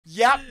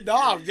Yep,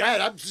 no,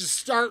 yeah, I'm just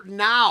starting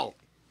now.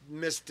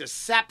 Miss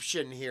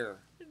Deception here.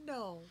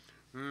 No.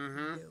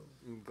 Mm-hmm. No.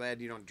 I'm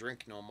glad you don't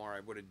drink no more. I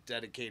would have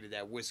dedicated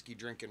that whiskey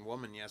drinking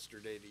woman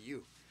yesterday to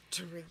you.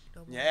 Drink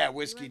no more. Yeah,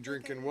 whiskey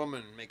drinking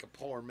woman make a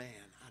poor man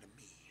out of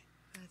me.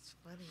 That's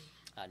funny.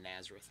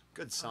 Nazareth.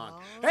 Good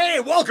song. Oh. Hey,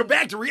 welcome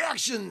back to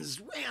Reactions,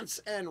 Rants,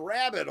 and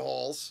Rabbit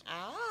Holes.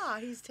 Ah,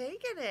 he's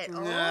taking it.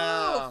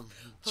 Yeah. Oh.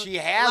 She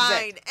has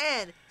Line it.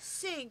 and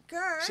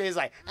sinker. She's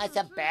like, that's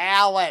a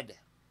ballad.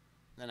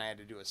 Then I had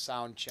to do a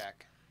sound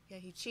check. Yeah,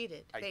 he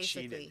cheated. I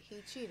basically, cheated.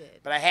 he cheated.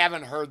 But I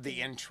haven't heard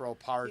the intro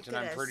part, You and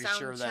I'm coulda pretty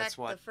sure sound that's checked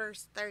what. the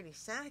first 30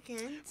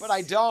 seconds. But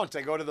I don't.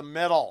 I go to the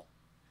middle.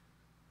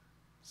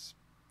 It's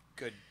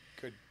good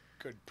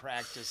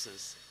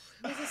practices.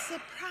 It was a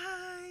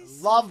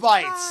surprise. Love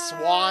Bites,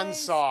 Swan Surprise.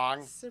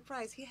 song.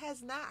 Surprise. He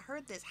has not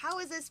heard this. How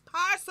is this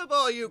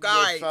possible, you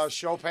guys? With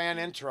Chopin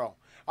intro.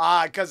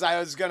 Because I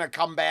was going to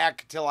come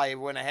back till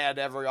when I had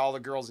all the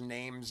girls'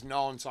 names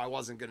known, so I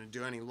wasn't going to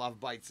do any Love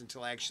Bites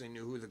until I actually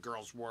knew who the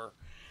girls were,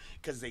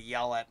 because they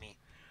yell at me.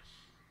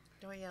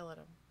 Don't yell at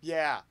him.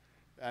 Yeah,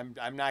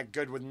 I'm not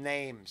good with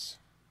names.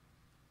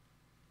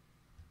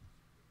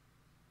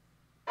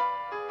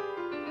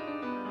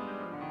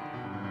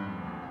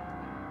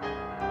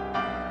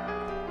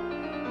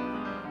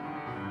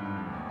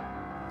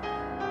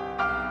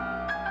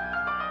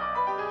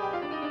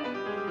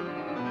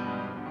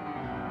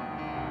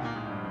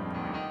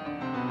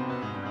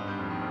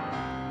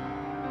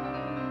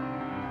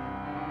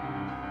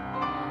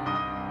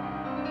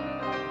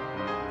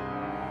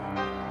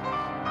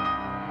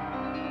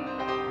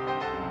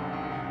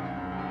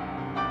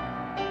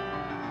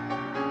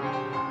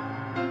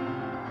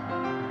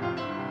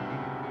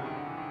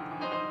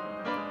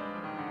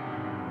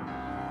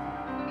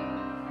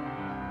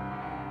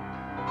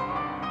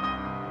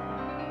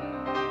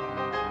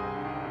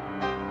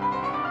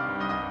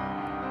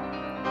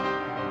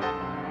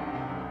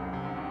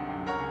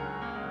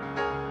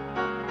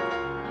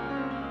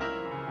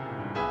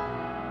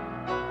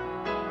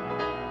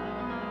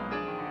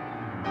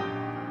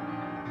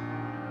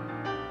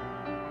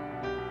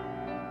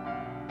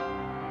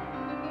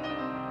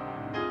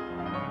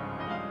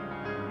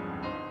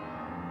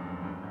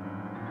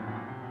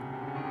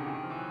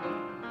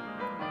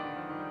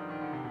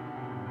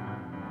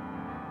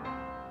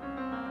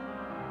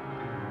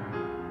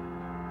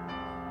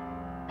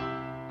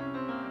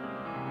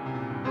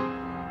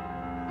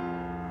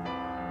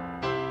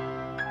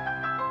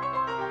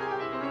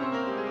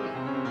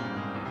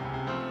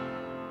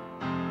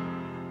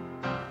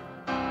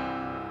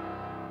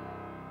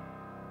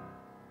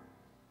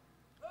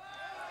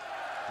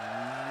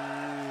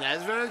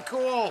 That's very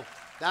cool.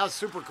 That was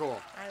super cool.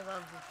 I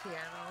love the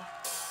piano.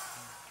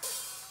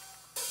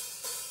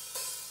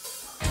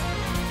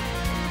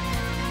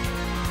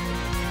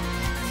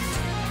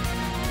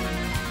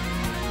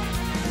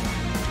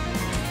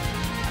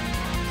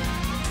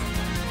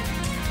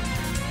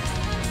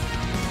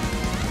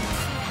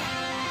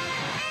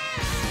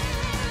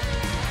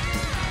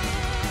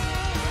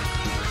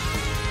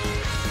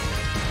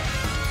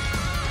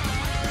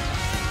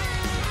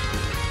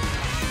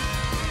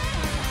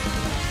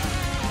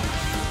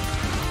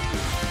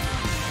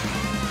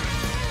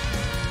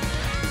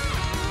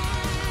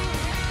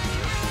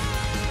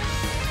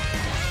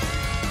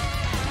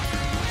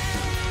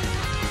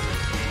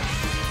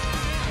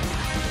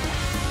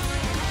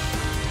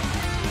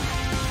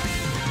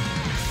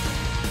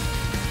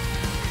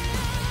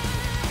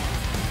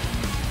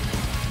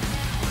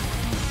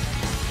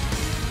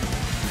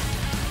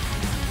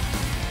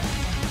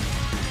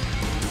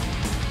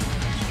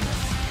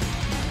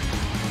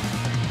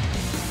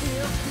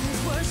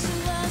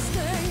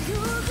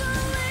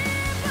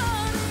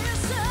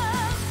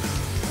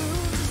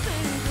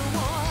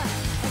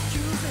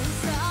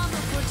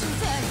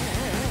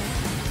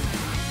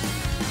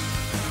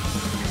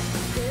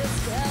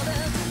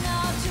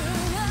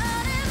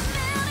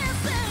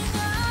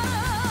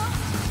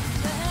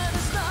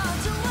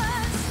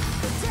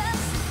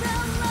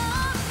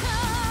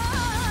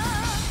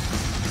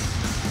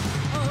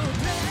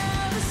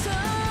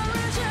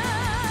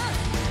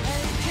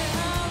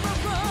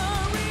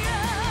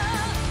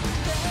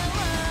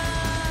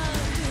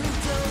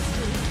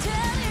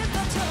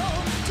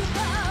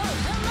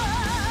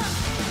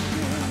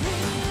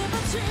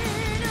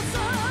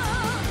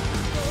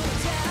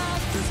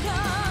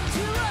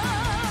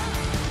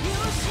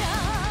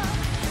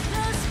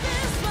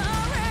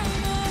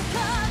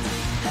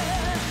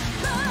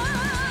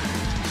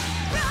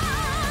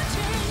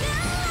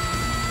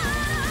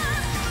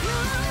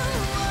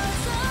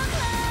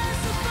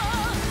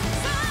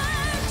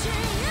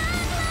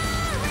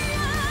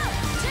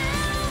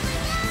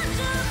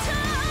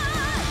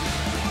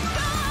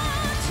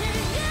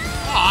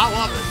 I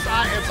love it.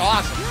 It's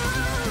awesome.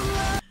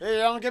 Hey,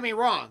 don't get me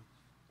wrong.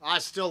 I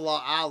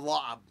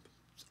love.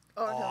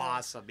 Oh, no.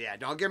 Awesome. Yeah,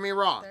 don't get me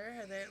wrong.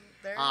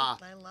 I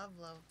love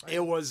Love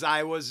Bites.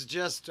 I was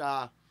just,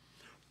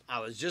 I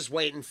was just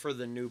waiting for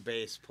the new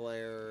bass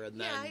player, and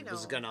then Yeah, I know.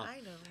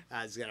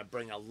 I was gonna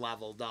bring a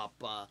leveled up.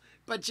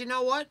 But you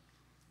know what?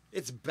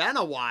 It's been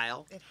a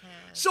while. It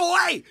has. So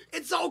hey,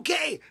 it's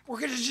okay.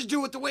 We're gonna just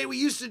do it the way we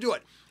used to do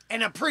it,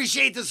 and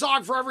appreciate the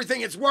song for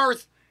everything it's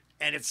worth,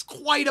 and it's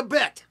quite a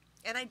bit.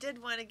 And I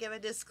did want to give a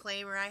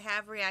disclaimer. I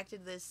have reacted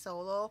to this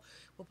solo.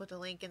 We'll put the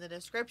link in the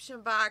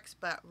description box,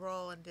 but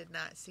Rollen did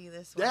not see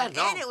this one. Yeah,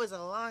 no. And it was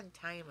a long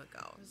time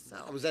ago. So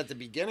I was at the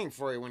beginning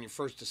for you when you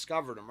first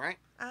discovered him, right?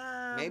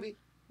 Maybe.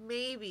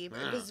 Maybe. But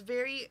it was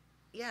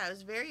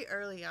very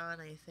early on,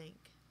 I think,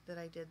 that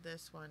I did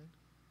this one.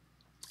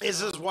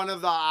 This is one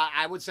of the,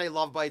 I would say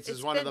Love Bites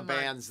is one of the been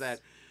bands that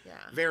Yeah.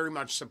 very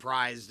much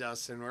surprised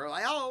us, and we're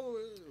like, oh,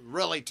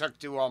 really took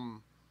to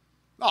them.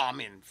 Oh, I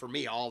mean, for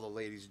me, all the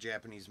ladies'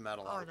 Japanese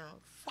metal Oh, are no.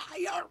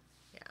 fire.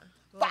 Yeah.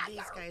 Well, Fire.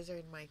 these guys are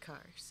in my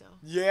car, so.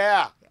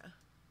 Yeah. Yeah.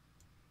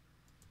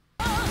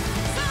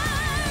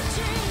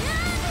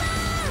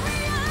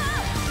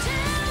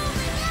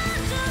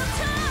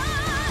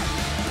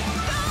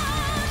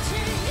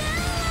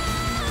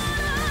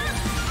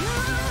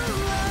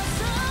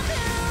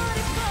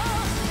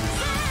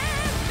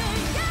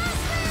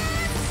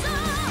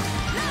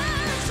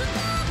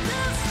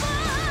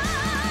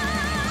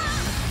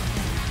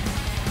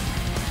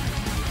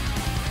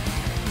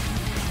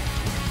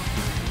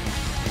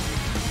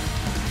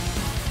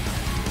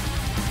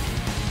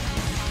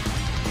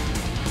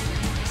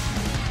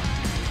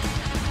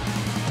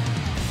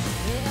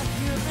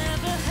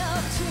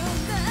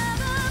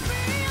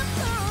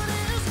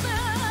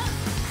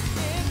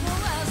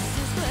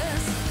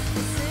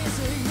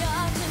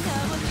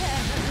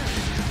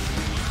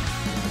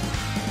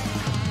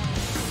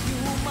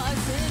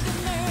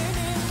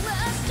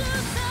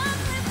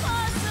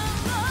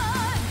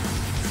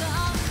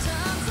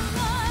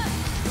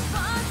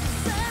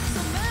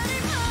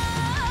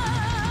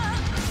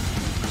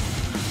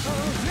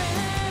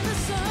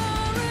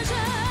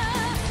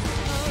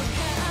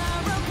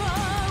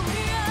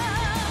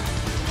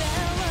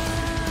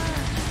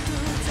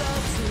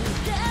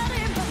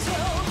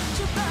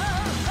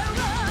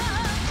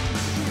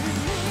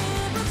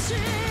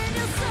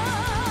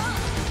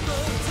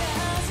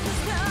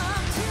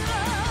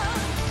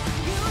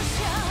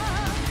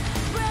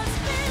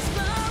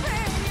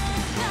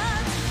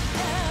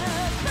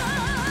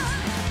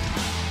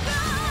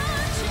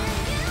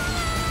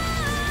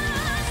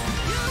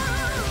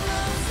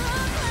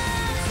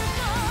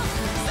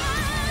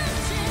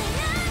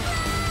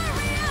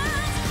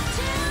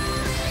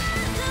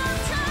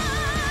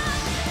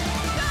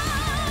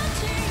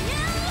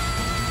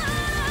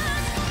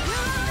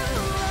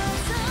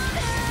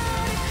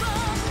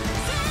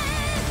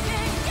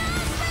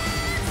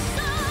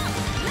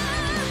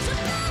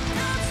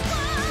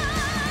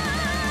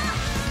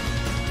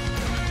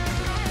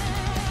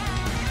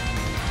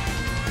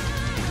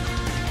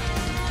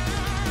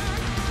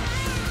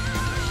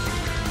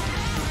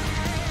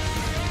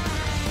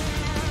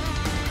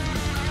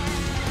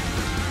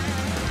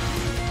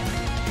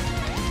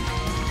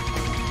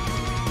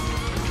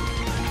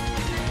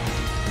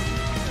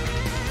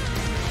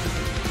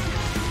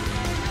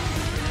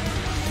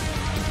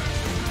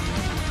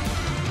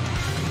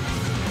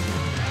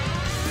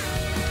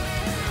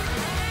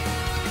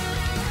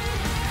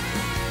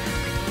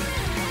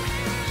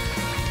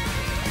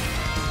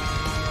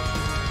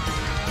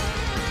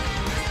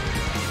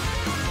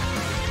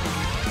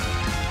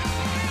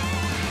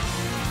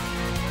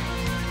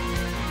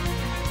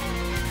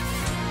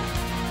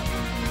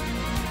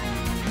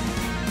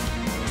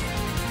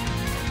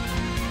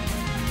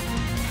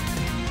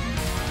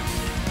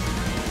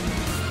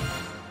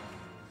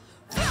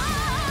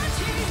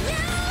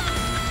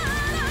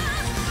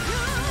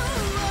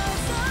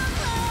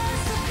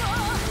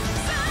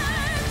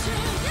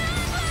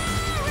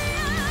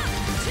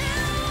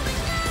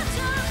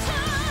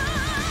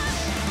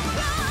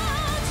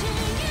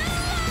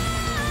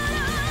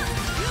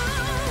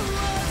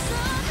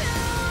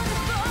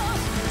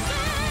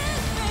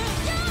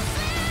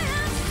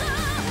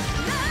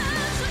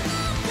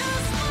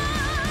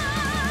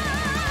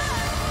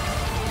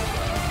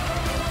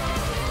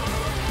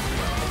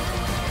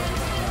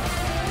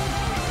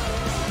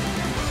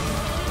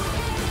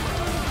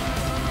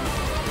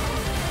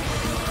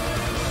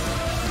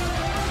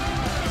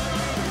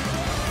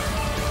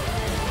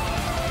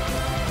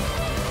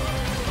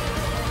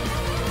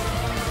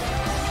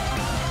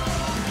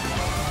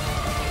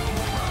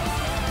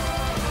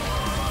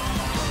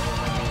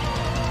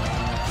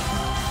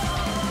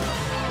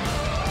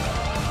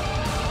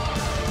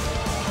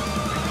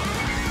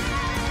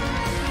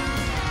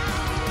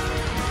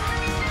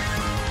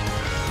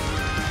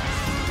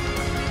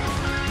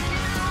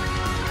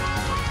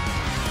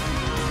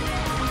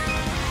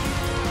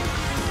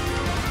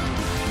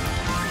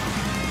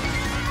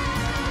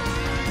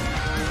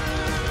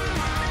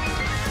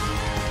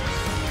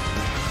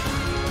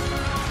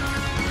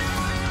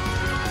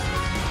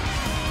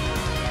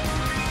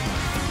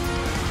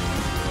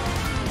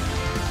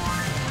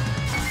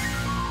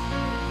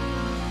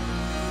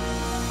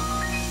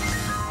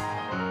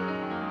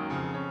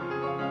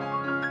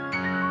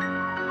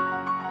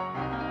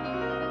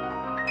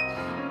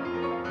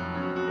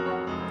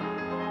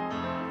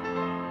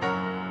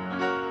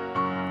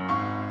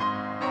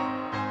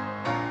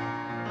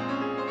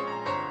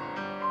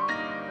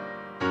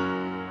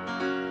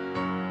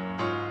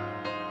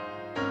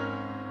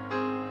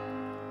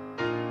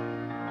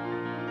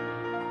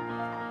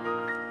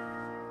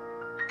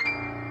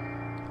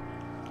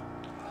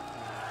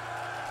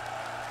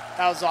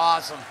 That was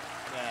awesome.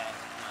 Yeah.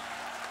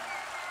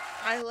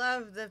 I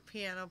love the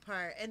piano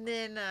part. And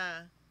then,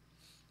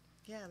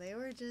 yeah, they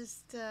were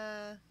just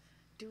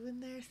doing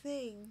their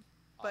thing.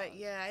 But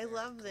yeah, I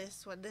love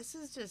this one. This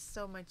is just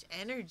so much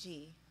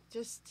energy.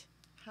 Just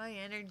high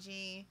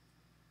energy.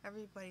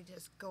 Everybody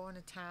just going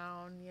to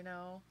town, you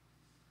know.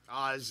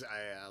 I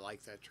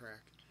like that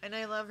track. And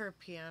I love her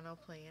piano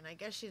playing. I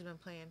guess she's been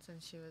playing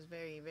since she was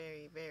very,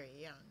 very, very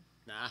young.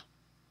 Nah.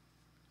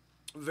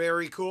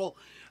 Very cool.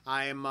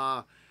 I am,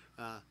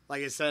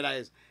 like I said,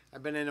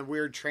 I've been in a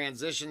weird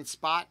transition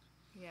spot.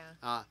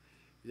 Yeah.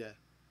 Yeah.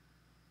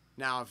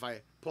 Now, if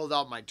I pulled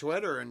out my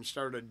Twitter and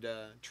started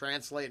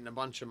translating a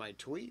bunch of my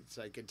tweets,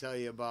 I could tell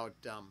you about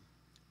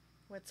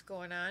What's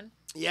going on?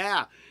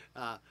 Yeah,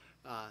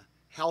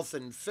 health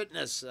and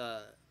fitness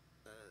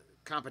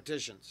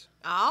competitions.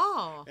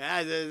 Oh.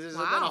 Yeah, there's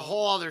Wow. been a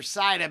whole other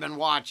side I've been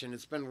watching.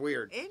 It's been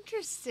weird.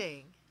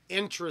 Interesting.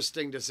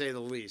 Interesting to say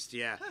the least,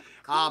 yeah.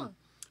 Huh, cool.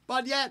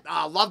 But yeah,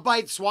 Love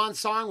Bites Swan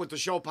song with the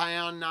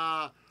Chopin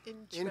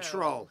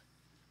intro.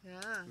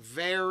 Yeah.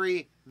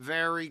 Very,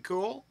 very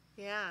cool.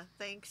 Yeah,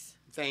 thanks.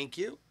 Thank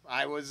you.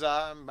 I was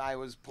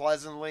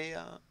pleasantly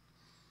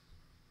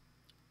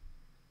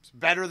it's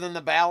better than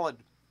the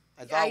ballad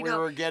I thought we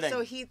were getting.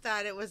 So he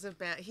thought it was a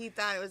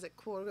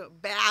quote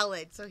unquote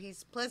ballad. So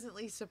he's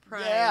pleasantly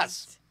surprised.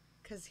 Yes.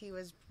 Because he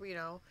was, we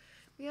all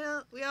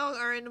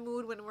are in the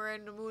mood when we're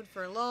in the mood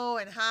for low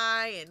and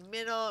high and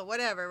middle and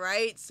whatever,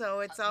 right? So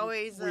it's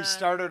always. We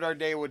started our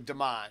day with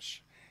Dimash.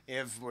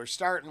 If we're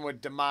starting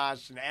with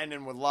Dimash and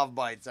ending with Love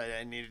Bites,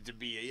 I needed to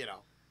be,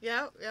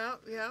 Yep.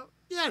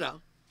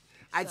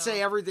 I'd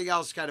say everything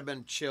else kind of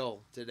been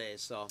chill today,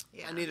 so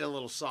Yeah. I needed a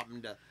little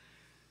something to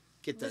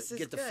get the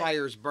good.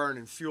 fires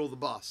burning, fuel the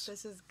bus.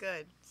 This is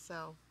good.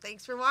 So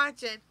thanks for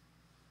watching.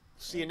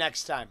 See you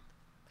next time.